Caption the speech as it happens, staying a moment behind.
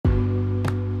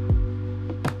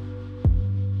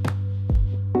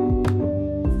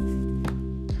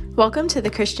Welcome to the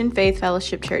Christian Faith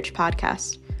Fellowship Church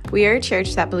podcast. We are a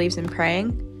church that believes in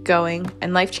praying, going,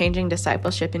 and life-changing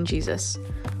discipleship in Jesus.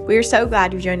 We are so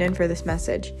glad you joined in for this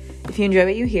message. If you enjoy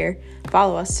what you hear,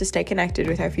 follow us to stay connected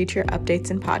with our future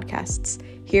updates and podcasts.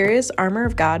 Here is Armor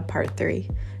of God Part 3.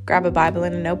 Grab a Bible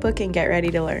and a notebook and get ready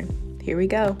to learn. Here we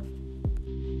go.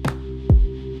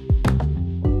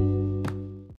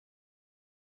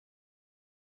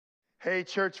 Hey,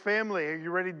 church family, are you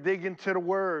ready to dig into the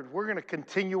Word? We're going to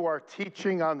continue our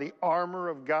teaching on the armor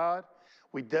of God.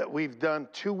 We've done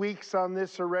 2 weeks on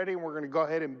this already, and we're going to go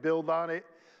ahead and build on it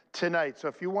tonight. So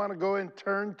if you want to go and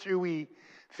turn to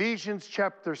Ephesians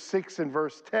chapter 6 and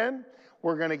verse 10,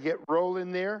 we're going to get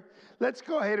rolling there. Let's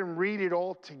go ahead and read it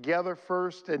all together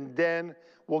first, and then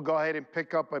we'll go ahead and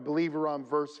pick up, I believe, around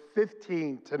verse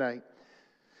 15 tonight.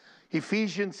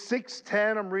 Ephesians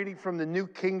 6:10, I'm reading from the New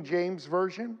King James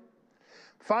Version.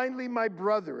 Finally, my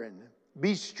brethren,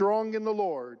 be strong in the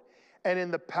Lord and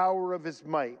in the power of his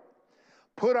might.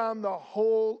 Put on the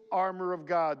whole armor of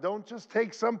God. Don't just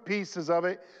take some pieces of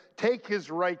it. Take his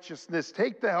righteousness.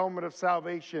 Take the helmet of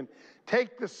salvation.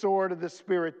 Take the sword of the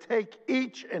Spirit. Take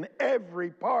each and every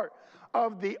part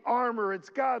of the armor. It's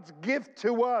God's gift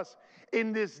to us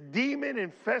in this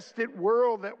demon-infested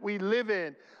world that we live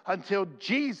in until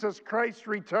Jesus Christ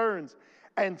returns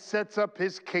and sets up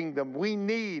his kingdom. We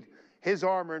need his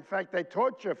armor. In fact, I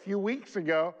taught you a few weeks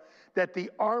ago that the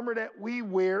armor that we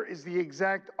wear is the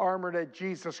exact armor that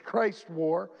Jesus Christ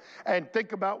wore. And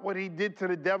think about what he did to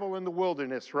the devil in the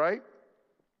wilderness, right?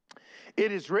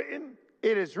 It is written,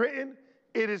 it is written,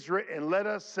 it is written. Let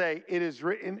us say, it is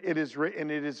written, it is written,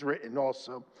 it is written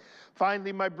also.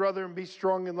 Finally, my brethren, be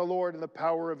strong in the Lord and the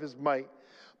power of his might.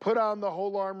 Put on the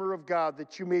whole armor of God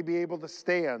that you may be able to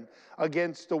stand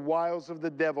against the wiles of the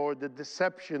devil or the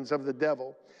deceptions of the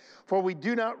devil. For we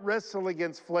do not wrestle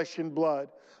against flesh and blood,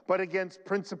 but against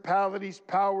principalities,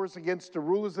 powers, against the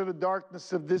rulers of the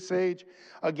darkness of this age,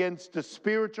 against the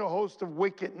spiritual host of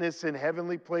wickedness in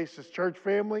heavenly places. Church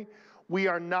family, we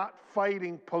are not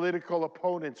fighting political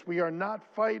opponents. We are not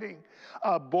fighting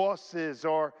bosses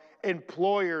or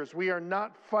employers. We are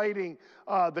not fighting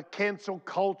the cancel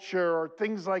culture or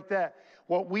things like that.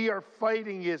 What we are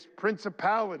fighting is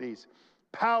principalities,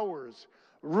 powers,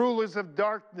 rulers of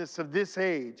darkness of this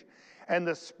age, and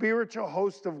the spiritual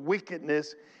host of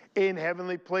wickedness in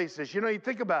heavenly places. You know, you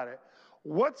think about it.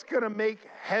 What's going to make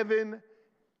heaven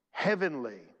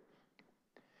heavenly?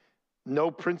 No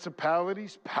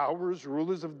principalities, powers,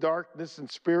 rulers of darkness,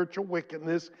 and spiritual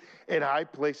wickedness in high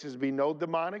places. Be no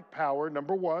demonic power,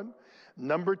 number one.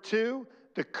 Number two,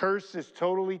 the curse is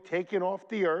totally taken off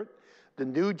the earth. The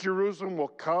New Jerusalem will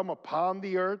come upon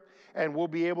the earth, and we'll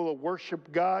be able to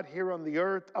worship God here on the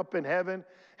earth, up in heaven.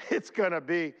 It's going to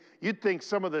be, you'd think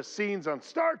some of the scenes on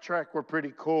Star Trek were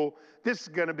pretty cool. This is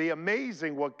going to be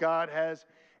amazing what God has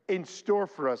in store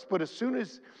for us. But as soon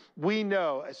as we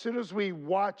know, as soon as we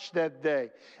watch that day,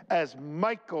 as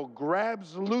Michael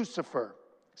grabs Lucifer,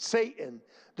 Satan,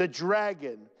 the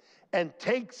dragon, and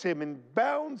takes him and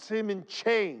bounds him in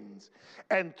chains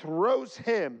and throws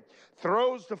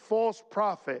the false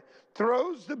prophet,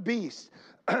 throws the beast,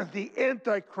 the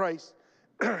Antichrist,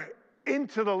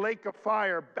 into the lake of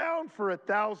fire, bound for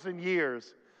 1,000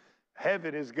 years.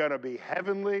 Heaven is going to be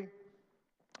heavenly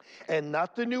and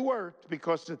not the new earth,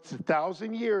 because it's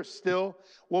 1,000 years still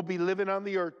we'll be living on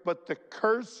the earth, but the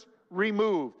curse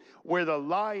removed, where the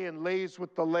lion lays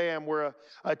with the lamb, where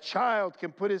a child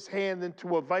can put his hand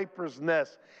into a viper's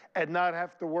nest and not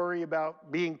have to worry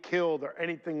about being killed or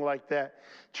anything like that.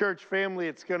 Church family,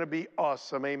 it's going to be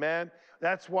awesome, amen?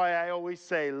 That's why I always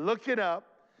say, look it up,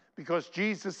 because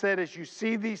Jesus said, as you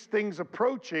see these things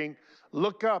approaching,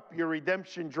 look up, your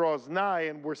redemption draws nigh,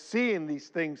 and we're seeing these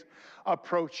things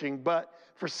approaching. But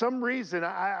for some reason,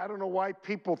 I don't know why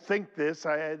people think this.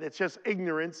 It's just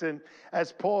ignorance. And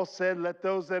as Paul said, let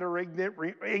those that are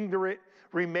ignorant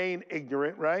remain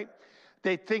ignorant, right?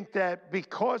 They think that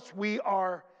because we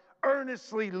are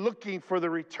earnestly looking for the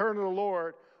return of the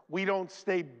Lord, we don't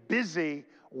stay busy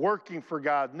working for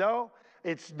God. No,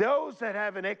 it's those that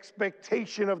have an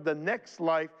expectation of the next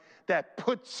life that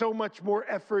put so much more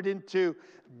effort into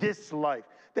this life,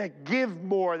 that give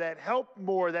more, that help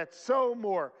more, that sow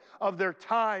more of their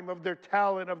time, of their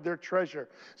talent, of their treasure.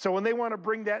 So when they want to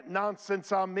bring that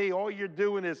nonsense on me, all you're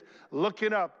doing is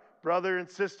looking up. Brother and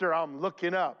sister, I'm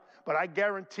looking up. But I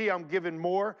guarantee I'm giving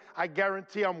more. I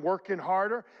guarantee I'm working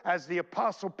harder. As the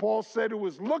Apostle Paul said, who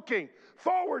was looking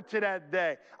forward to that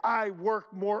day, I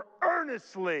work more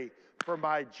earnestly for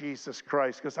my Jesus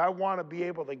Christ, because I want to be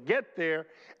able to get there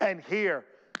and hear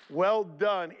well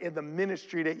done in the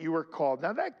ministry that you were called.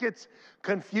 Now that gets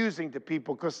confusing to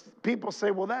people because people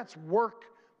say, well, that's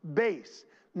work-based.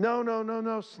 No, no, no,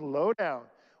 no, slow down.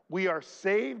 We are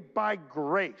saved by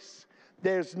grace.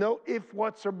 There's no if,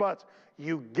 whats, or buts.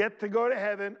 You get to go to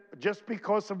heaven just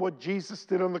because of what Jesus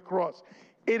did on the cross.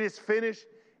 It is finished.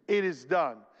 It is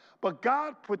done. But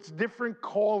God puts different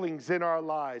callings in our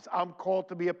lives. I'm called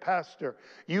to be a pastor.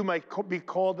 You might be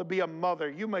called to be a mother.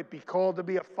 You might be called to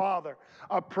be a father,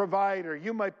 a provider.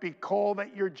 You might be called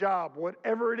at your job.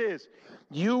 Whatever it is,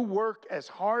 you work as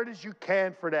hard as you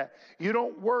can for that. You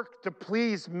don't work to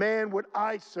please man with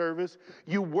eye service.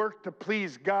 You work to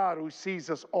please God who sees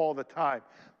us all the time.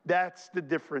 That's the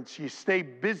difference. You stay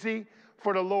busy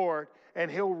for the Lord, and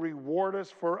he'll reward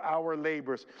us for our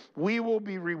labors. We will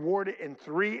be rewarded in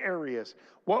 3 areas.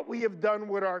 What we have done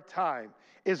with our time.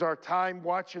 Is our time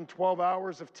watching 12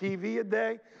 hours of TV a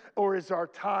day? Or is our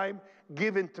time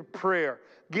given to prayer,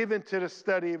 given to the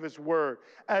study of his word?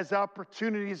 As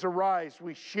opportunities arise,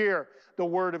 we share the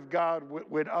word of God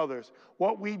with others.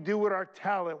 What we do with our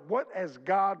talent, what has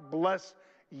God blessed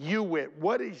you with?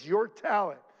 What is your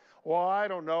talent? Well, I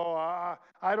don't know.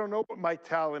 I don't know what my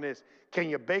talent is.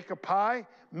 Can you bake a pie?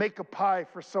 Make a pie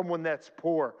for someone that's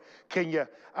poor. Can you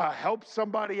help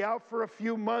somebody out for a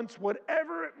few months?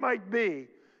 Whatever it might be,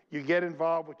 you get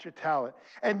involved with your talent.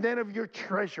 And then of your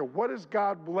treasure, what has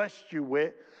God blessed you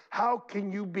with? How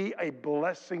can you be a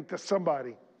blessing to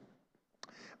somebody?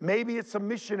 Maybe it's a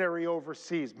missionary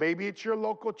overseas. Maybe it's your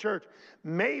local church.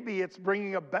 Maybe it's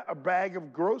bringing a bag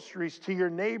of groceries to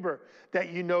your neighbor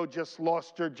that you know just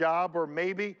lost their job, or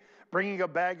maybe bringing a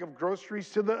bag of groceries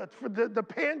to the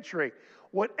pantry.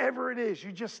 Whatever it is,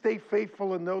 you just stay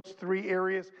faithful in those 3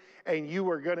 areas, and you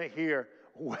are going to hear,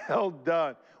 well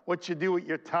done, what you do with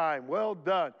your time. Well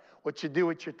done, what you do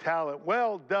with your talent.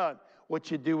 Well done,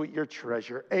 what you do with your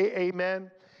treasure.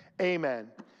 Amen. Amen.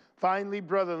 Finally,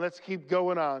 brethren, let's keep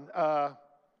going on.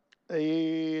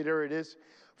 There it is.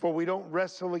 For we don't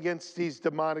wrestle against these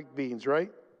demonic beings,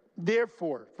 right?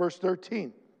 Therefore, verse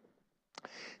 13,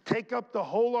 take up the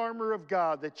whole armor of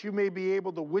God that you may be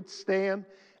able to withstand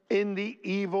in the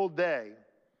evil day.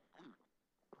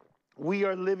 We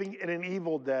are living in an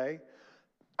evil day.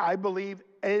 I believe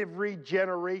every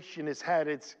generation has had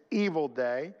its evil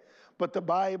day, but the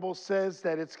Bible says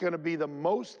that it's going to be the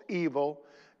most evil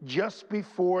just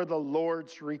before the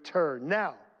Lord's return.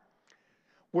 Now,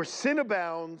 where sin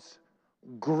abounds,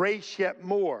 grace yet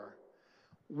more.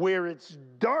 Where it's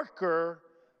darker,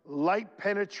 light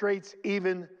penetrates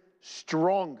even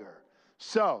stronger.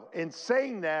 So, in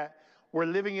saying that we're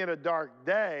living in a dark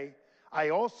day, I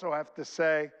also have to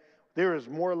say there is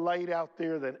more light out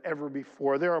there than ever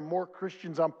before. There are more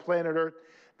Christians on planet Earth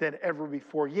than ever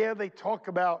before. Yeah, they talk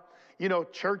about,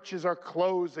 churches are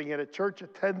closing and a church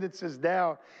attendance is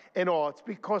down and all. It's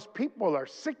because people are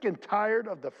sick and tired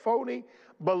of the phony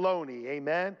baloney.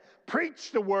 Amen.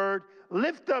 Preach the word,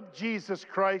 lift up Jesus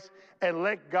Christ, and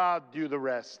let God do the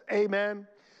rest. Amen.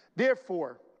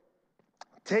 Therefore,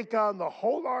 take on the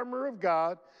whole armor of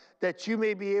God that you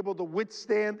may be able to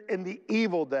withstand in the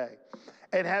evil day.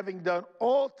 And having done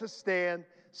all to stand,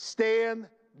 stand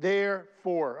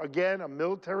therefore. Again, a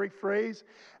military phrase.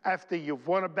 After you've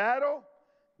won a battle,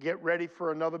 get ready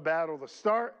for another battle to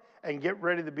start and get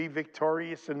ready to be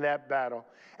victorious in that battle.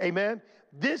 Amen.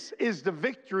 This is the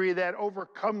victory that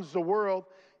overcomes the world,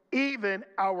 even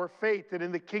our faith. And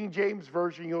in the King James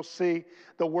Version, you'll see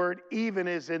the word even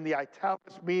is in the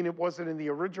italics, meaning it wasn't in the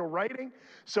original writing.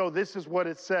 So this is what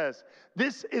it says.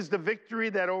 This is the victory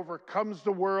that overcomes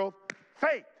the world.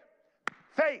 Faith.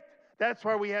 Faith. That's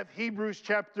why we have Hebrews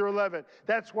chapter 11.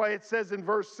 That's why it says in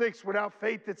verse 6, without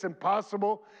faith it's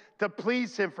impossible to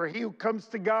please him. For he who comes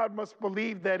to God must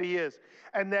believe that he is,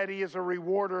 and that he is a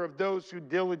rewarder of those who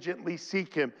diligently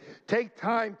seek him. Take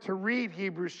time to read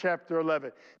Hebrews chapter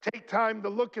 11. Take time to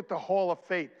look at the hall of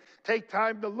faith. Take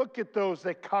time to look at those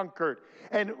that conquered.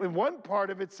 And in one part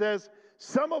of it says,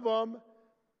 some of them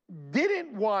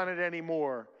didn't want it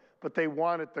anymore, but they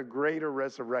wanted the greater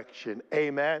resurrection.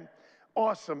 Amen.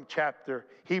 Awesome chapter,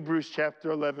 Hebrews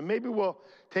chapter 11. Maybe we'll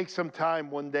take some time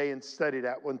one day and study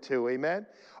that one too. Amen.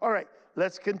 All right,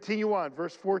 let's continue on.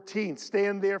 Verse 14,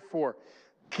 stand therefore.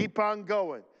 Keep on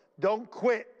going. Don't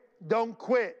quit. Don't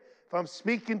quit. If I'm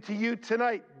speaking to you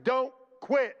tonight, don't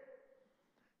quit.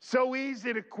 So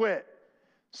easy to quit.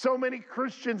 So many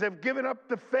Christians have given up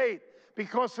the faith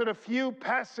because of the few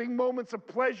passing moments of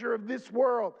pleasure of this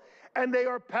world, and they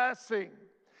are passing.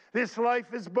 This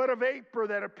life is but a vapor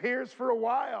that appears for a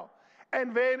while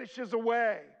and vanishes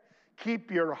away.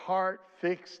 Keep your heart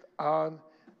fixed on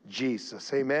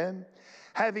Jesus. Amen.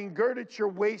 Having girded your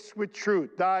waist with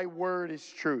truth, thy word is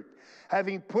truth.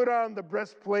 Having put on the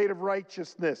breastplate of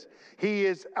righteousness, he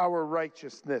is our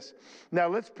righteousness. Now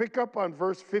let's pick up on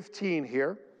verse 15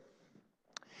 here.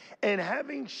 And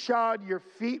having shod your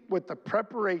feet with the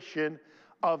preparation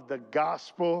of the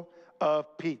gospel of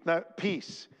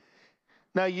peace.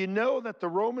 Now, you know that the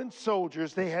Roman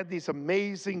soldiers, they had these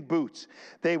amazing boots.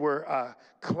 They were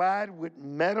clad with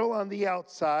metal on the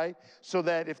outside so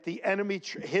that if the enemy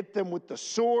hit them with the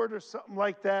sword or something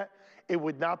like that, it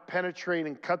would not penetrate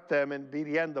and cut them and be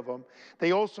the end of them.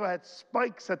 They also had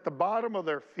spikes at the bottom of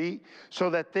their feet so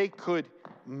that they could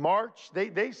march.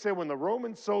 They said when the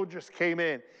Roman soldiers came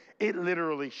in, it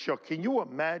literally shook. Can you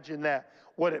imagine that?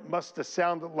 What it must have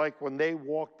sounded like when they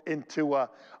walked into a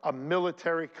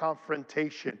military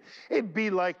confrontation. It'd be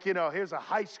like, here's a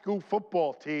high school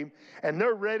football team, and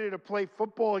they're ready to play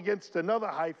football against another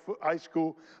high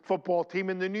school football team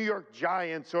in the New York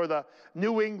Giants or the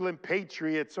New England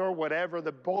Patriots or whatever,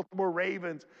 the Baltimore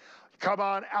Ravens. Come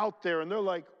on out there, and they're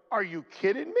like, are you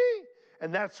kidding me?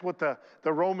 And that's what the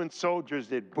Roman soldiers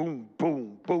did. Boom,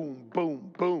 boom, boom,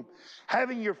 boom, boom.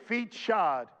 Having your feet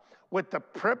shod with the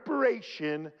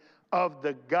preparation of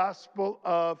the gospel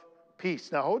of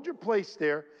peace. Now hold your place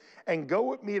there and go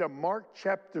with me to Mark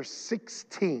chapter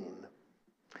 16.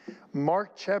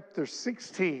 Mark chapter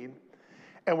 16,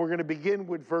 and we're going to begin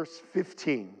with verse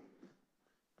 15.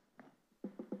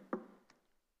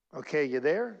 Okay, you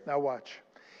there? Now watch.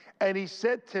 And he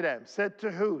said to them, said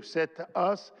to who? Said to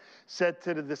us, said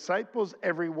to the disciples,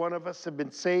 every one of us have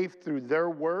been saved through their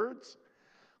words.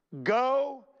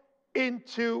 Go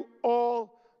into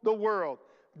all the world.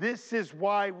 This is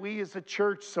why we as a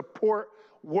church support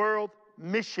world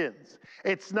missions.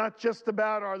 It's not just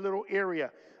about our little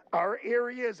area. Our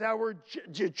area is our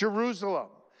Jerusalem.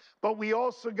 But we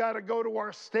also got to go to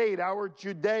our state, our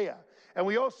Judea. And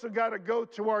we also got to go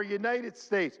to our United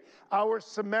States, our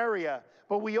Samaria.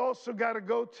 But we also got to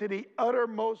go to the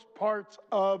uttermost parts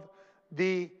of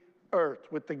the earth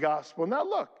with the gospel. Now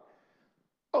look,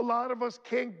 a lot of us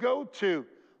can't go to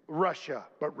Russia,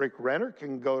 but Rick Renner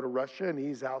can go to Russia, and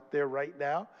he's out there right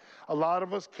now. A lot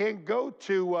of us can't go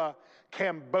to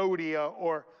Cambodia,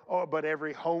 but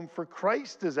every Home for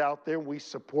Christ is out there, and we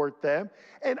support them,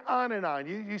 and on and on.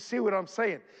 You see what I'm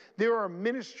saying? There are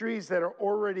ministries that are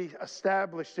already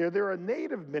established there. There are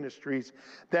native ministries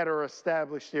that are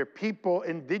established there, people,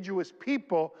 indigenous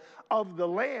people of the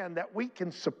land, that we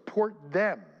can support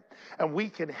them. And we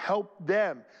can help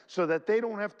them so that they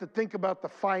don't have to think about the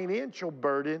financial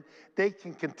burden. They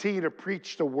can continue to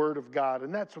preach the word of God.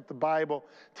 And that's what the Bible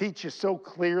teaches so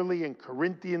clearly in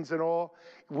Corinthians and all.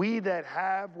 We that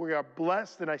have, we are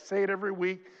blessed. And I say it every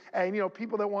week. And,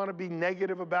 people that want to be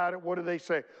negative about it, what do they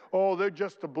say? Oh, they're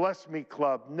just a bless me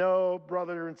club. No,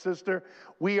 brother and sister,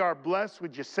 we are blessed.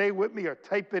 Would you say with me or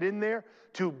type it in there?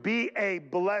 To be a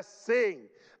blessing.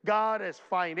 God has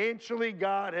financially,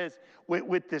 God has,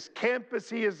 with this campus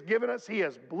he has given us, he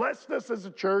has blessed us as a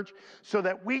church so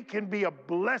that we can be a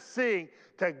blessing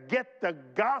to get the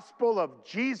gospel of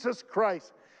Jesus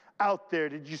Christ out there.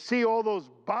 Did you see all those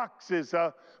boxes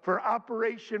for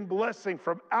Operation Blessing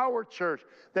from our church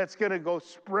that's going to go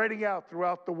spreading out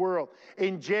throughout the world?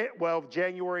 In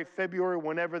January, February,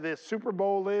 whenever the Super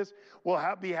Bowl is, we'll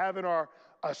be having a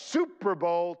Super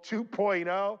Bowl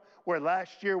 2.0, where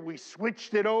last year we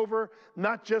switched it over,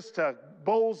 not just to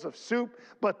bowls of soup,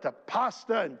 but to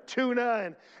pasta and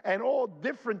tuna and all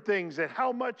different things, and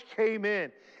how much came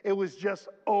in. It was just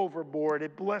overboard.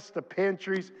 It blessed the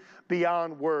pantries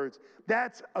beyond words.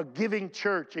 That's a giving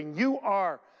church, and you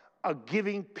are a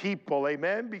giving people,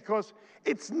 amen? Because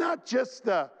it's not just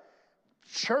the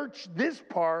church this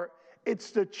part,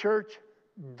 it's the church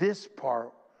this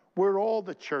part. We're all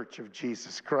the church of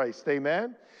Jesus Christ,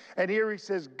 amen? And here he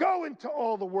says, go into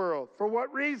all the world. For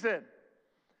what reason?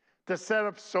 To set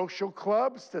up social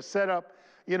clubs, to set up,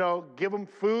 give them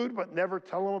food, but never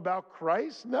tell them about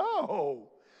Christ? No.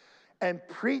 And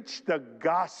preach the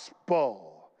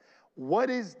gospel. What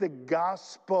is the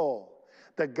gospel?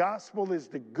 The gospel is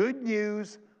the good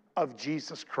news of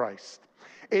Jesus Christ.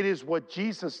 It is what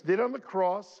Jesus did on the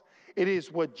cross. It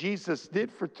is what Jesus did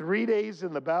for 3 days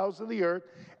in the bowels of the earth,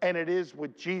 and it is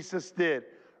what Jesus did,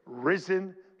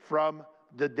 risen from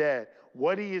the dead.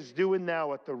 What he is doing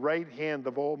now at the right hand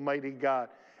of Almighty God,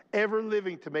 ever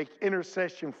living to make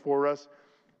intercession for us.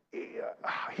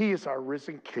 He is our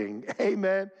risen King.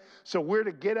 Amen. So we're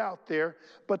to get out there.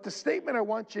 But the statement I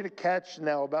want you to catch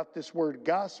now about this word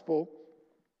gospel,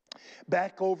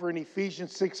 back over in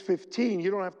Ephesians 6:15,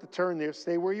 you don't have to turn there,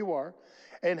 stay where you are.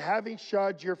 And having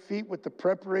shod your feet with the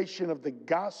preparation of the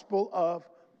gospel of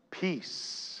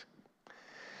peace.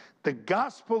 The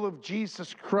gospel of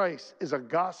Jesus Christ is a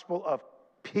gospel of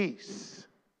peace.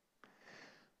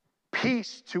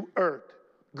 Peace to earth,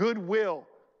 goodwill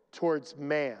towards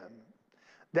man.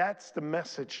 That's the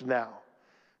message now.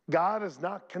 God is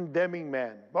not condemning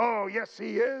man. Oh, yes,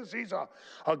 he is. He's a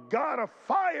God of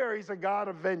fire. He's a God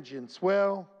of vengeance.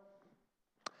 Well,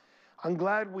 I'm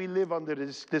glad we live under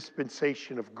this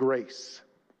dispensation of grace.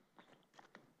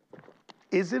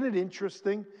 Isn't it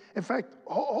interesting? In fact,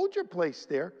 hold your place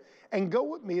there and go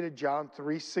with me to John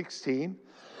 3:16.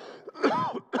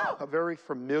 A very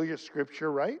familiar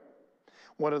scripture, right?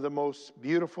 One of the most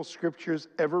beautiful scriptures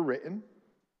ever written.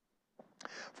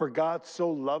 For God so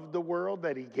loved the world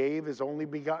that he gave his only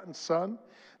begotten Son,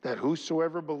 that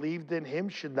whosoever believed in him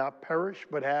should not perish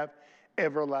but have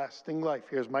everlasting life.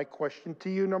 Here's my question to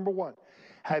you, number one.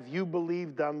 Have you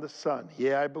believed on the Son?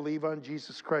 Yeah, I believe on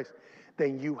Jesus Christ.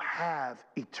 Then you have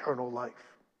eternal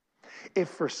life. If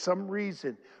for some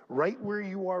reason, right where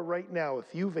you are right now,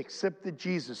 if you've accepted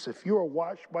Jesus, if you are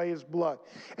washed by his blood,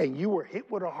 and you were hit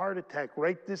with a heart attack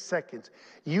right this second,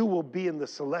 you will be in the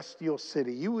celestial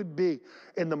city. You would be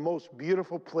in the most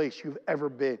beautiful place you've ever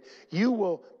been. You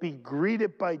will be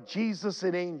greeted by Jesus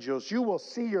and angels. You will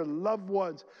see your loved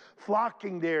ones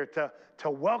flocking there to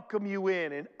welcome you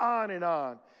in, and on and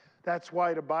on. That's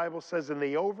why the Bible says, and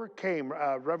they overcame,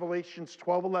 Revelations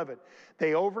 12:11,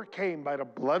 they overcame by the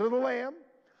blood of the Lamb,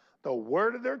 the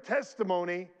word of their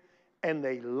testimony, and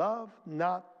they loved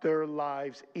not their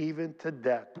lives even to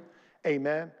death.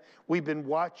 Amen. We've been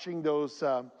watching those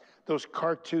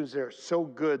cartoons. They're so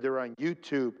good. They're on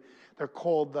YouTube. They're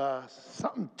called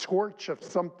something Torch of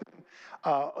something.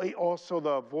 Also,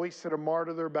 the Voice of the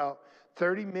Martyr. They're about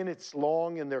 30 minutes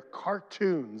long, and they're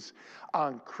cartoons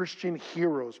on Christian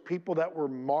heroes, people that were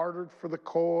martyred for the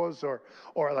cause, or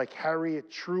like Harriet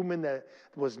Truman, that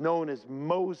was known as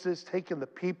Moses, taking the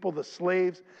people, the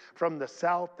slaves from the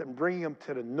south and bringing them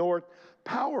to the north.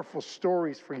 Powerful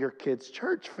stories for your kids.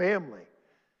 Church family,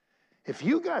 if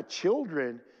you got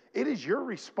children, it is your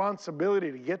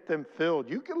responsibility to get them filled.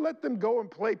 You can let them go and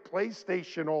play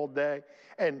PlayStation all day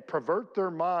and pervert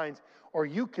their minds, or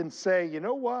you can say, you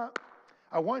know what?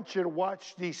 I want you to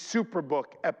watch these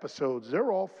Superbook episodes.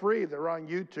 They're all free. They're on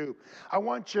YouTube. I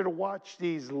want you to watch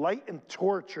these Light and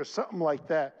Torch or something like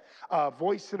that.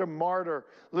 Voice of the Martyr,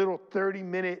 little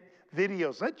 30-minute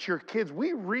videos. Let your kids,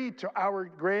 we read to our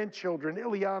grandchildren,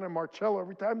 Ileana and Marcello,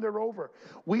 every time they're over.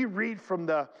 We read from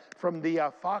the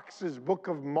Fox's Book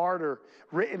of Martyr,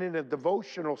 written in a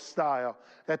devotional style,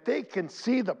 that they can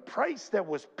see the price that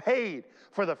was paid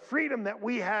for the freedom that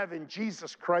we have in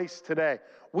Jesus Christ today.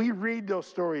 We read those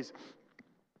stories.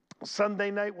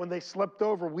 Sunday night when they slept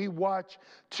over, we watched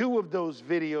 2 of those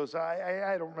videos.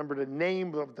 I don't remember the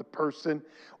name of the person.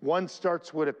 One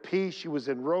starts with a P. She was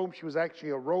in Rome. She was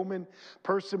actually a Roman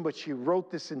person, but she wrote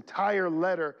this entire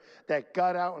letter that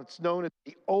got out. It's known as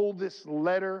the oldest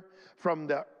letter from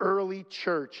the early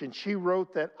church. And she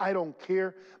wrote that, I don't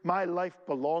care, my life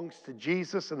belongs to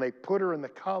Jesus. And they put her in the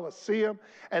Colosseum,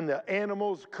 and the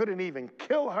animals couldn't even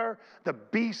kill her. The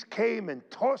beast came and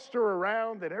tossed her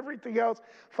around and everything else.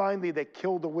 Finally, they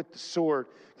killed her with the sword.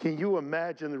 Can you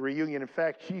imagine the reunion? In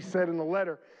fact, she said in the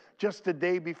letter, just the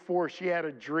day before, she had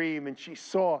a dream and she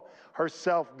saw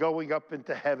herself going up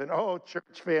into heaven. Oh,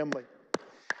 church family,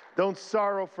 don't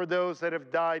sorrow for those that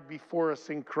have died before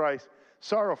us in Christ.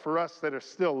 Sorrow for us that are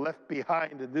still left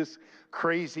behind in this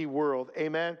crazy world.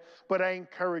 Amen. But I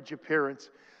encourage you, parents,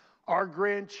 our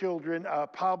grandchildren,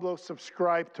 Pablo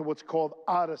subscribed to what's called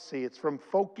Odyssey. It's from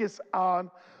Focus on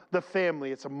the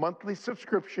Family. It's a monthly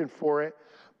subscription for it.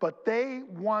 But they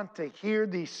want to hear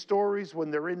these stories when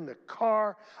they're in the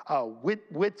car,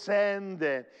 Wit's End,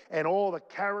 and all the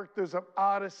characters of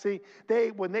Odyssey.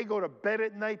 When they go to bed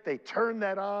at night, they turn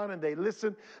that on and they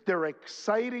listen. They're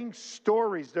exciting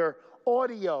stories. They're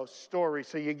audio stories.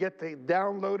 So you get to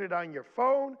download it on your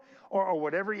phone or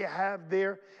whatever you have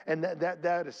there. And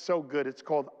that is so good. It's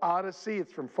called Odyssey.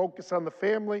 It's from Focus on the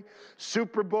Family.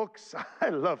 Superbooks. I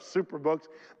love Superbooks.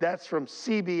 That's from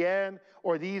CBN,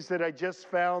 or these that I just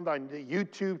found on the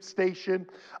YouTube station,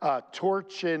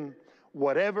 Torch and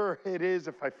whatever it is.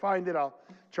 If I find it, I'll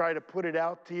try to put it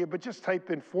out to you. But just type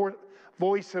in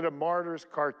Voice of the Martyrs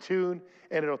cartoon,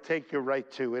 and it'll take you right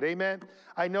to it. Amen.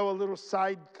 I know a little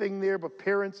side thing there, but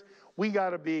parents, we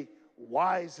got to be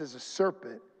wise as a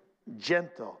serpent,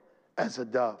 gentle as a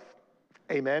dove.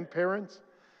 Amen, parents?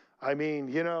 I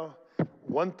mean,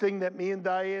 One thing that me and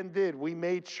Diane did, we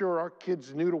made sure our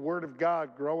kids knew the Word of God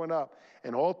growing up.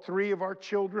 And all three of our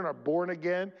children are born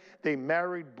again. They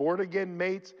married born-again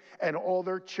mates, and all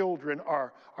their children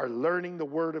are learning the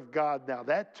Word of God now.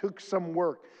 That took some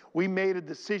work. We made a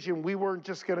decision. We weren't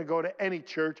just going to go to any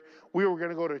church. We were going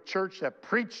to go to a church that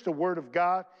preached the Word of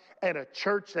God and a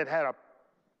church that had a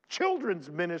children's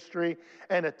ministry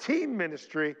and a teen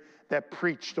ministry that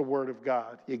preach the Word of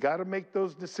God. You got to make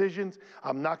those decisions.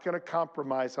 I'm not going to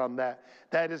compromise on that.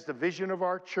 That is the vision of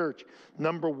our church.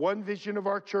 Number one vision of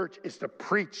our church is to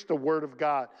preach the Word of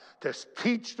God, to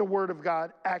teach the Word of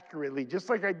God accurately, just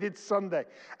like I did Sunday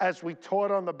as we taught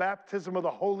on the baptism of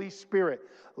the Holy Spirit,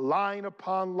 line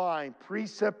upon line,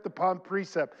 precept upon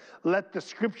precept. Let the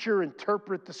Scripture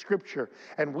interpret the Scripture,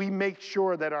 and we make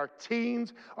sure that our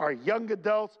teens, our young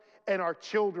adults, and our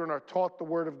children are taught the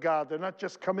Word of God. They're not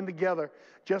just coming together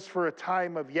just for a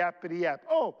time of yappity-yap.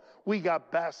 Oh, we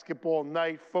got basketball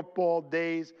night, football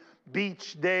days,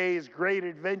 beach days, great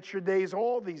adventure days,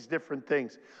 all these different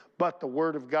things. But the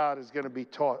Word of God is going to be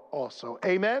taught also.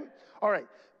 Amen? All right,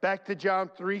 back to John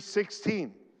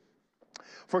 3:16.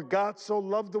 For God so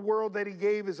loved the world that he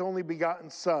gave his only begotten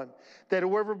Son, that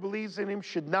whoever believes in him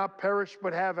should not perish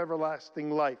but have everlasting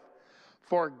life.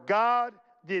 For God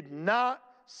did not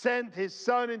send his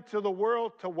Son into the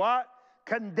world to what?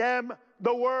 Condemn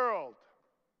the world.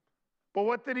 But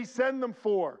what did he send them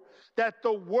for? That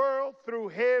the world through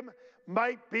him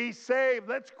might be saved.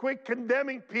 Let's quit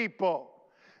condemning people.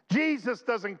 Jesus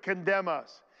doesn't condemn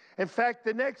us. In fact,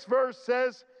 the next verse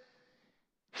says,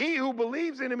 he who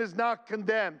believes in him is not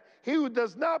condemned. He who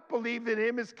does not believe in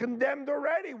him is condemned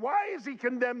already. Why is he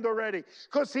condemned already?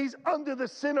 Because he's under the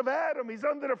sin of Adam. He's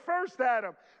under the first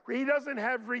Adam. He doesn't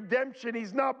have redemption.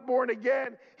 He's not born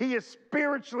again. She is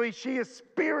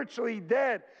spiritually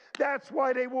dead. That's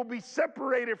why they will be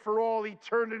separated for all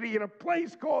eternity in a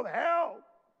place called hell.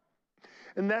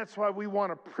 And that's why we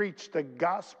want to preach the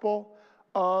gospel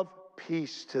of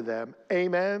peace to them.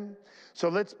 Amen. So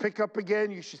let's pick up again.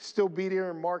 You should still be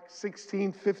there in Mark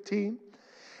 16:15.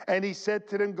 And he said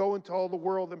to them, go into all the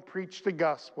world and preach the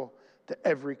gospel to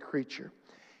every creature.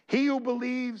 He who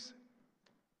believes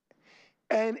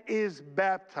and is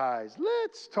baptized.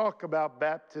 Let's talk about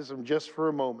baptism just for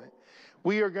a moment.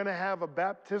 We are going to have a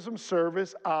baptism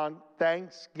service on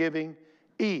Thanksgiving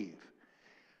Eve.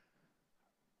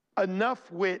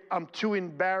 Enough with, I'm too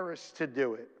embarrassed to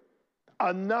do it.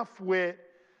 Enough with,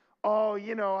 oh,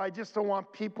 I just don't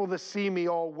want people to see me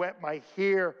all wet, my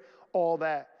hair, all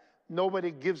that.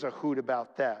 Nobody gives a hoot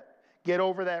about that. Get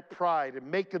over that pride and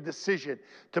make a decision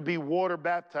to be water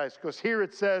baptized. Because here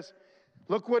it says,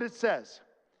 look what it says.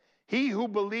 He who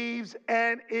believes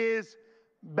and is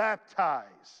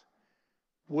baptized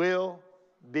will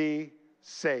be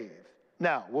saved.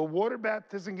 Now, will water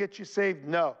baptism get you saved?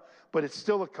 No, but it's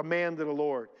still a command of the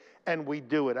Lord, and we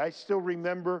do it. I still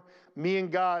remember me and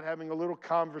God having a little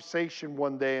conversation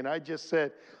one day, and I just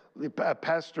said,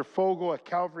 Pastor Fogel at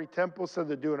Calvary Temple said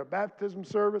they're doing a baptism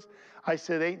service. I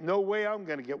said, ain't no way I'm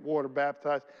going to get water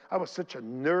baptized. I was such a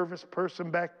nervous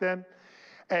person back then.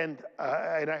 And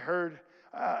I heard,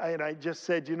 and I just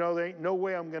said, there ain't no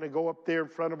way I'm going to go up there in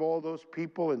front of all those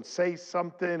people and say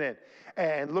something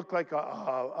and look like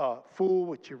a fool,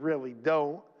 which you really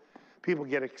don't. People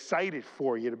get excited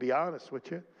for you, to be honest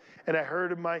with you. And I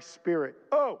heard in my spirit,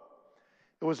 it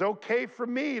was okay for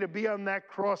me to be on that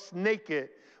cross naked,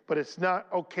 but it's not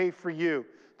okay for you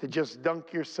to just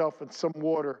dunk yourself in some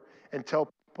water and tell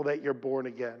people that you're born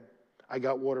again. I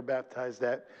got water baptized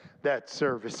that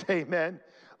service. Amen.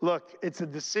 Look, it's a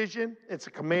decision. It's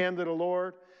a command of the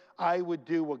Lord. I would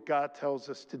do what God tells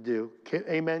us to do.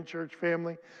 Amen, church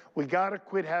family? We got to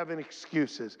quit having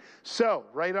excuses. So,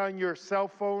 right on your cell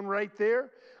phone right there,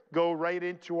 go right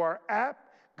into our app,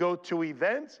 go to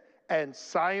events, and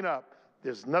sign up.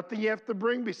 There's nothing you have to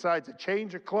bring besides a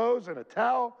change of clothes and a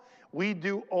towel. We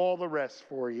do all the rest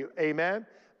for you. Amen?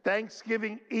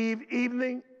 Thanksgiving Eve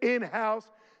evening, in-house,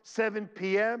 7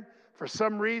 p.m. For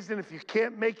some reason, if you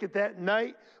can't make it that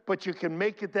night, but you can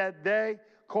make it that day,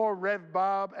 call Rev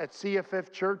Bob at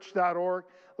cffchurch.org.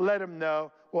 Let him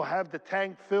know. We'll have the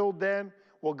tank filled then.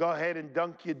 We'll go ahead and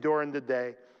dunk you during the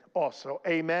day also.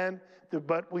 Amen?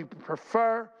 But we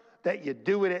prefer that you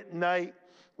do it at night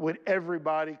with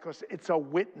everybody, because it's a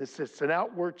witness. It's an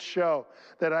outward show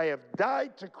that I have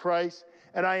died to Christ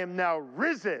and I am now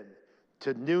risen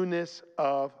to newness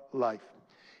of life.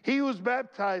 He who is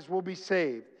baptized will be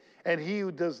saved, and he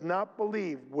who does not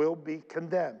believe will be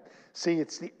condemned. See,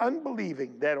 it's the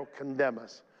unbelieving that'll condemn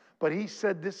us. But he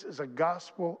said this is a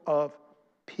gospel of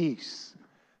peace.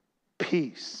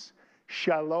 Peace.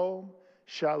 Shalom,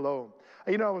 shalom.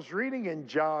 You know, I was reading in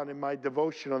John in my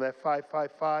devotional, that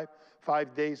 555,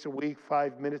 5 days a week,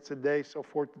 5 minutes a day, so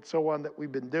forth and so on, that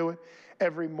we've been doing.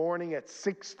 Every morning at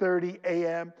 6:30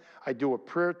 a.m., I do a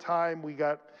prayer time. We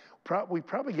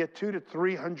probably get 200 to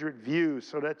 300 views,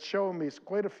 so that's showing me it's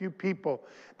quite a few people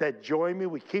that join me.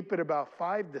 We keep it about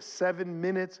 5 to 7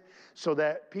 minutes so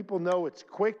that people know it's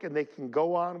quick and they can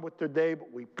go on with their day,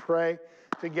 but we pray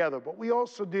together. But we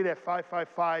also do that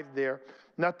 555 there.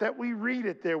 Not that we read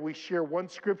it there. We share one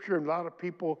scripture, and a lot of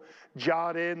people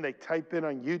jot in, they type in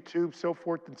on YouTube, so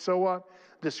forth and so on,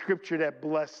 the scripture that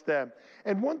blessed them.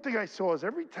 And one thing I saw is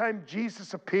every time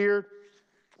Jesus appeared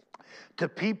to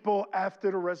people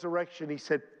after the resurrection, he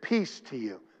said, peace to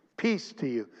you, peace to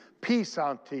you, peace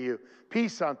unto you,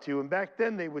 peace unto you. And back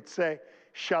then they would say,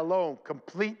 shalom,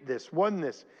 completeness,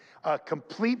 oneness,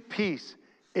 complete peace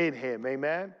in him.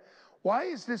 Amen. Why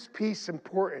is this peace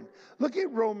important? Look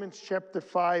at Romans chapter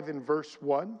 5 and verse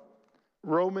 1.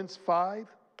 Romans 5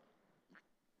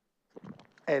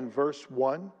 and verse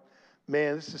 1.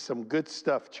 Man, this is some good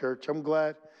stuff, church. I'm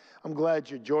glad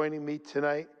you're joining me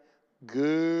tonight.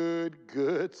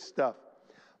 Good stuff.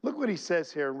 Look what he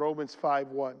says here in Romans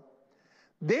 5:1.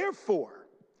 Therefore,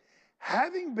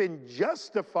 having been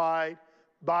justified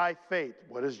by faith.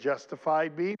 What does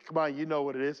justified mean? Come on, you know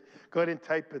what it is. Go ahead and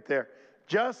type it there.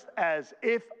 Just as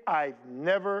if I've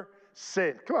never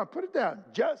sinned. Come on, put it down.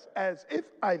 Just as if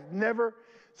I've never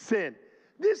sinned.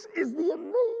 This is the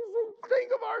amazing thing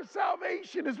of our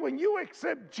salvation, is when you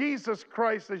accept Jesus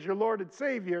Christ as your Lord and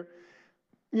Savior.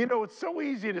 You know, it's so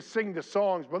easy to sing the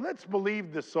songs, but let's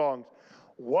believe the songs.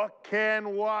 What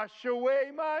can wash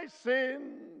away my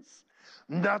sins?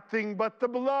 Nothing but the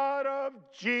blood of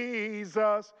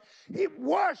Jesus. It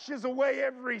washes away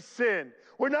every sin.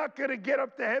 We're not going to get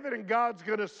up to heaven and God's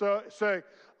going to say,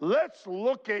 let's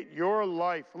look at your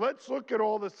life. Let's look at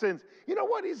all the sins. You know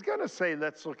what he's going to say?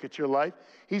 Let's look at your life.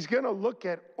 He's going to look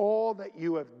at all that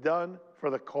you have done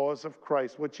for the cause of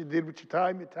Christ. What you did with your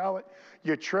time, your talent,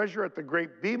 your treasure at the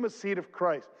great bema seat of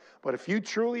Christ. But if you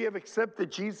truly have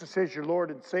accepted Jesus as your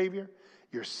Lord and Savior,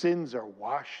 your sins are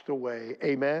washed away.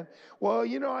 Amen. Well,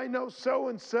 you know, I know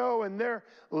so-and-so, and they're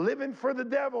living for the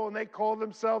devil, and they call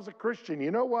themselves a Christian.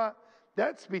 You know what?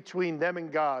 That's between them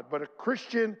and God. But a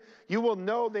Christian, you will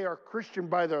know they are Christian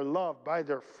by their love, by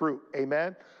their fruit.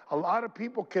 Amen. A lot of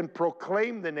people can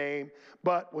proclaim the name,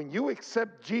 but when you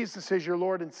accept Jesus as your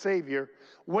Lord and Savior,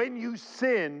 when you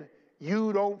sin,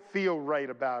 you don't feel right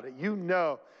about it. You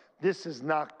know, this is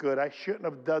not good. I shouldn't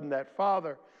have done that.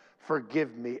 Father,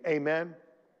 forgive me. Amen.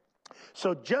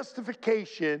 So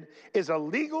justification is a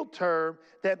legal term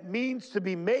that means to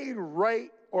be made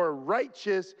right or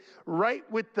righteous, right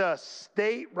with the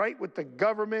state, right with the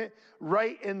government,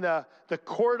 right in the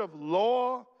court of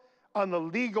law on the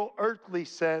legal earthly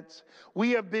sense.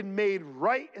 We have been made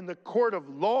right in the court of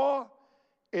law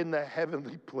in the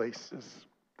heavenly places.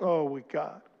 Oh, we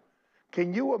God.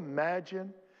 Can you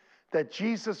imagine that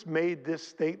Jesus made this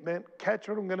statement? Catch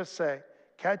what I'm going to say.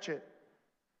 Catch it.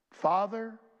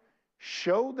 Father,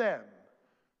 show them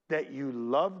that you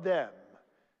love them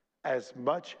as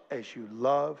much as you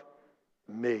love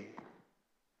me.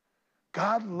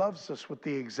 God loves us with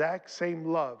the exact same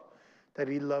love that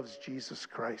he loves Jesus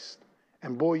Christ.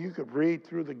 And boy, you could read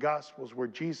through the Gospels where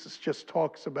Jesus just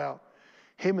talks about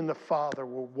him and the Father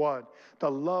were one.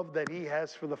 The love that he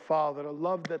has for the Father, the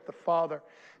love that the Father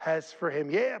has for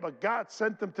him. Yeah, but God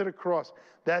sent them to the cross.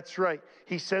 That's right.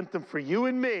 He sent them for you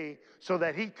and me so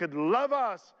that he could love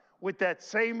us with that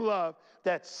same love,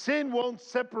 that sin won't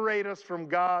separate us from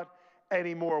God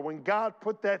anymore. When God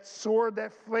put that sword,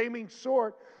 that flaming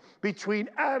sword, between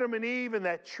Adam and Eve and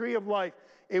that tree of life,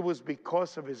 it was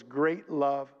because of his great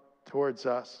love towards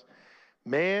us.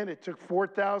 Man, it took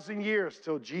 4,000 years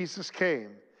till Jesus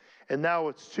came. And now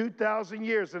it's 2,000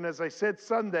 years. And as I said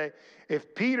Sunday,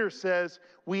 if Peter says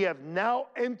we have now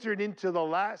entered into the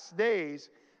last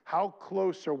days, how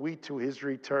close are we to his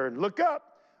return? Look up.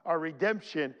 Our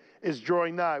redemption is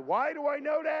drawing nigh. Why do I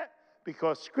know that?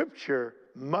 Because Scripture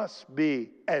must be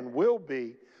and will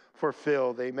be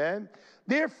fulfilled. Amen.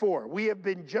 Therefore, we have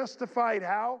been justified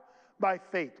how? By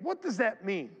faith. What does that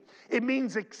mean? It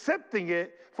means accepting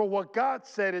it for what God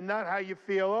said and not how you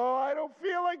feel. Oh, I don't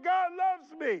feel like God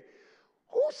loves me.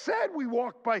 Who said we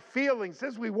walk by feelings? It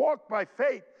says we walk by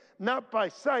faith, not by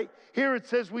sight. Here it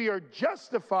says we are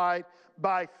justified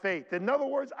by faith. In other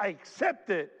words, I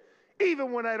accept it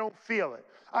even when I don't feel it.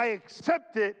 I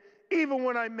accept it even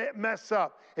when I mess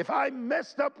up. If I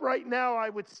messed up right now, I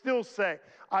would still say,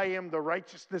 I am the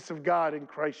righteousness of God in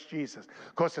Christ Jesus.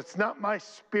 Because it's not my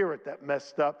spirit that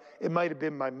messed up. It might have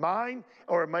been my mind,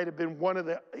 or it might have been one of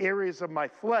the areas of my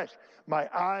flesh. My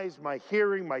eyes, my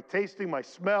hearing, my tasting, my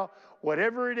smell,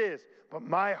 whatever it is. But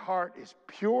my heart is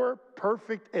pure,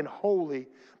 perfect, and holy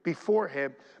before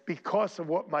Him because of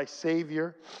what my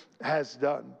Savior has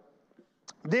done.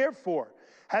 Therefore,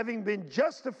 having been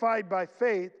justified by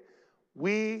faith,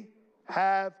 we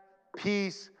have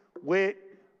peace with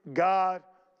God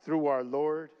through our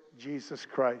Lord Jesus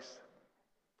Christ.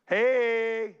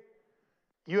 Hey,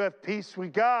 you have peace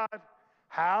with God.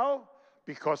 How?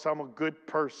 Because I'm a good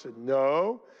person.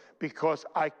 No. Because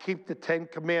I keep the 10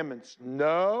 commandments.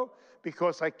 No.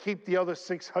 Because I keep the other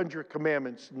 600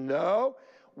 commandments. No.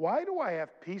 Why do I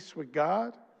have peace with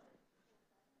God?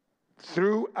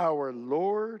 Through our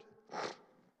Lord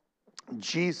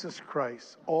Jesus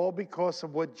Christ. All because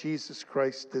of what Jesus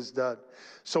Christ has done.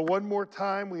 So one more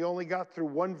time, we only got through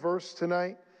one verse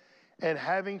tonight. And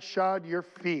having shod your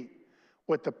feet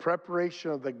with the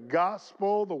preparation of the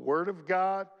gospel, the word of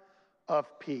God,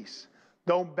 of peace.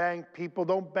 Don't bang people.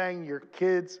 Don't bang your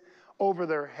kids over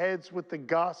their heads with the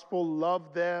gospel.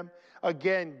 Love them.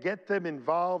 Again, get them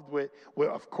involved with,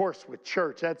 of course, with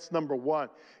church. That's number one.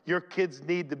 Your kids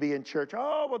need to be in church.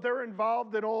 Oh, well, they're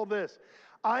involved in all this.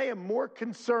 I am more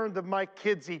concerned of my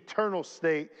kids' eternal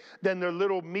state than their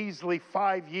little measly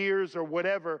 5 years or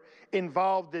whatever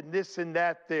involved in this and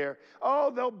that there. Oh,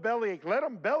 they'll bellyache. Let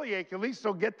them bellyache. At least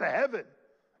they'll get to heaven.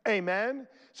 Amen?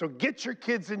 So get your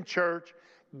kids in church.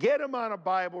 Get them on a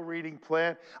Bible reading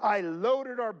plan. I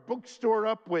loaded our bookstore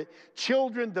up with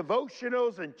children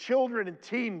devotionals and children and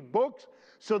teen books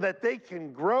so that they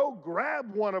can grow.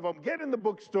 Grab one of them. Get in the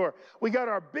bookstore. We got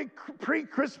our big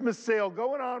pre-Christmas sale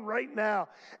going on right now.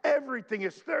 Everything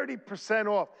is 30%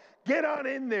 off. Get on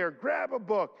in there. Grab a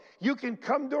book. You can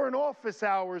come during office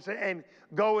hours and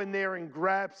go in there and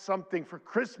grab something for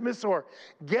Christmas or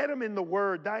get them in the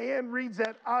Word. Diane reads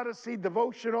that Odyssey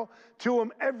devotional to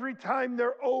them every time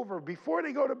they're over. Before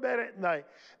they go to bed at night,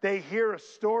 they hear a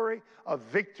story of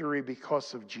victory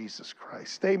because of Jesus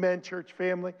Christ. Amen, church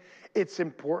family. It's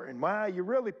important. Wow, you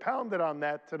really pounded on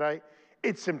that tonight.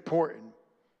 It's important.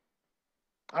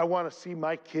 I want to see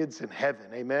my kids in heaven,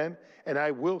 amen? And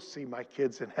I will see my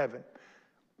kids in heaven.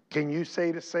 Can you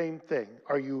say the same thing?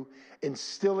 Are you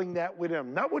instilling that with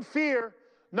them? Not with fear,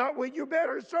 not with you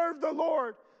better serve the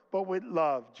Lord, but with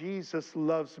love. Jesus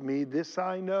loves me, this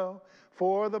I know,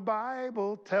 for the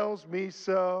Bible tells me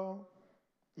so.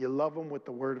 You love them with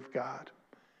the Word of God.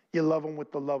 You love them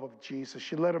with the love of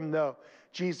Jesus. You let them know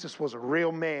Jesus was a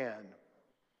real man,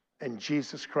 and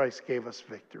Jesus Christ gave us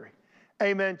victory.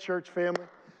 Amen, church family.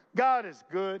 God is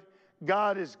good.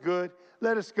 God is good.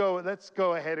 Let's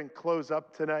go ahead and close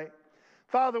up tonight.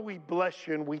 Father, we bless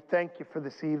you and we thank you for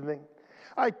this evening.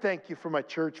 I thank you for my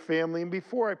church family. And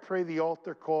before I pray the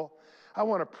altar call, I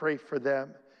want to pray for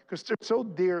them because they're so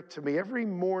dear to me. Every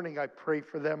morning I pray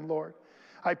for them, Lord.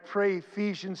 I pray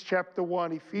Ephesians chapter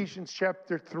 1, Ephesians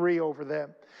chapter 3 over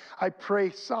them. I pray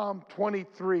Psalm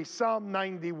 23, Psalm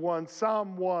 91,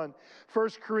 Psalm 1, 1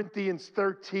 Corinthians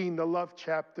 13, the love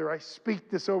chapter. I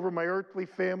speak this over my earthly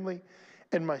family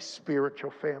and my spiritual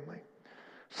family.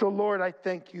 So, Lord, I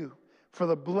thank you for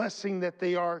the blessing that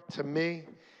they are to me,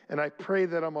 and I pray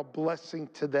that I'm a blessing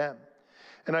to them.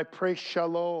 And I pray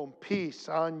shalom, peace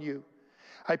on you.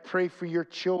 I pray for your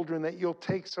children that you'll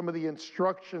take some of the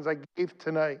instructions I gave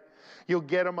tonight. You'll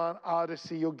get them on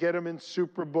Odyssey. You'll get them in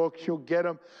Superbooks. You'll get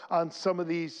them on some of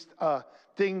these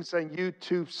things on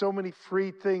YouTube. So many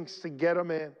free things to get them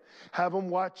in. Have them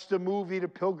watch the movie, The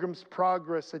Pilgrim's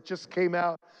Progress, that just came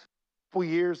out a couple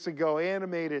years ago.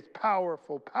 Animated,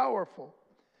 powerful, powerful.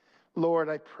 Lord,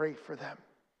 I pray for them.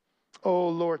 Oh,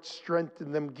 Lord,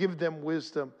 strengthen them. Give them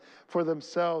wisdom for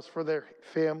themselves, for their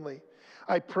family.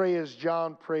 I pray as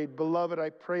John prayed, beloved, I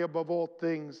pray above all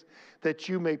things that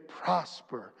you may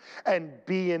prosper and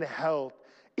be in health,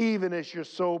 even as your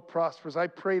soul prospers. I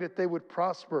pray that they would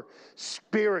prosper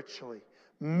spiritually,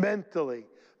 mentally,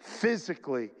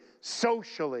 physically,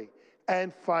 socially,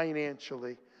 and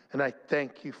financially. And I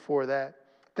thank you for that.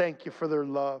 Thank you for their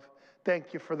love.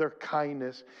 Thank you for their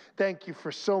kindness. Thank you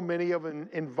for so many of them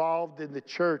involved in the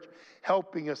church,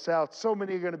 helping us out. So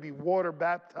many are going to be water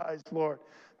baptized, Lord.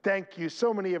 Thank you.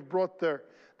 So many have brought their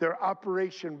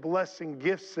Operation Blessing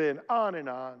gifts in, on and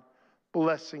on.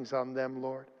 Blessings on them,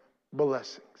 Lord.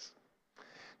 Blessings.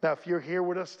 Now, if you're here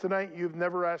with us tonight, you've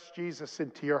never asked Jesus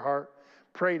into your heart,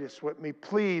 pray this with me.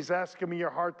 Please ask him in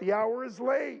your heart. The hour is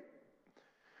late.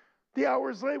 The hour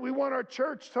is late. We want our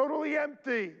church totally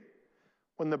empty.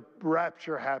 when the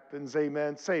rapture happens.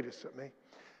 Amen. Say this with me.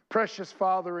 Precious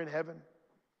Father in heaven,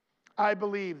 I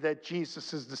believe that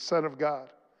Jesus is the Son of God.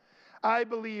 I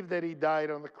believe that he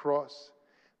died on the cross,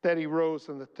 that he rose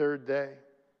on the third day.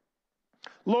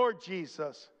 Lord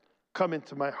Jesus, come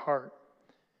into my heart.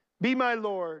 Be my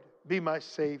Lord, be my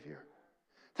Savior.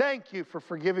 Thank you for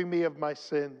forgiving me of my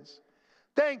sins.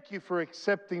 Thank you for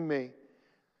accepting me.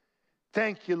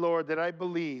 Thank you, Lord, that I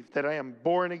believe that I am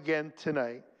born again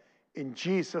tonight. In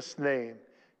Jesus' name,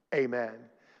 amen.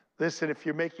 Listen, if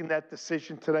you're making that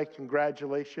decision tonight,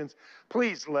 congratulations.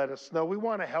 Please let us know. We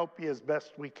want to help you as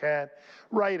best we can.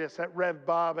 Write us at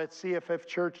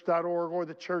revbob@cffchurch.org or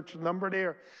the church number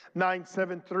there,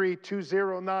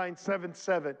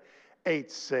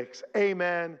 973-209-7786.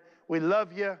 Amen. We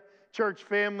love you. Church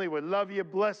family, we love you.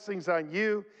 Blessings on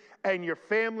you and your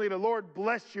family. The Lord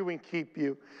bless you and keep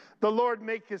you. The Lord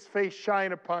make his face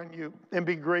shine upon you and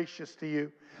be gracious to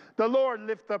you. The Lord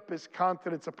lift up his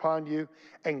countenance upon you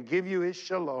and give you his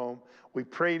shalom. We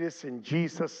pray this in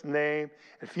Jesus' name.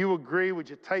 If you agree, would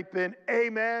you type in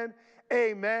amen,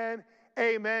 amen,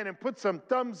 amen, and put some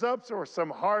thumbs ups or some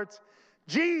hearts.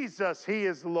 Jesus, he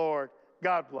is Lord.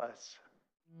 God bless.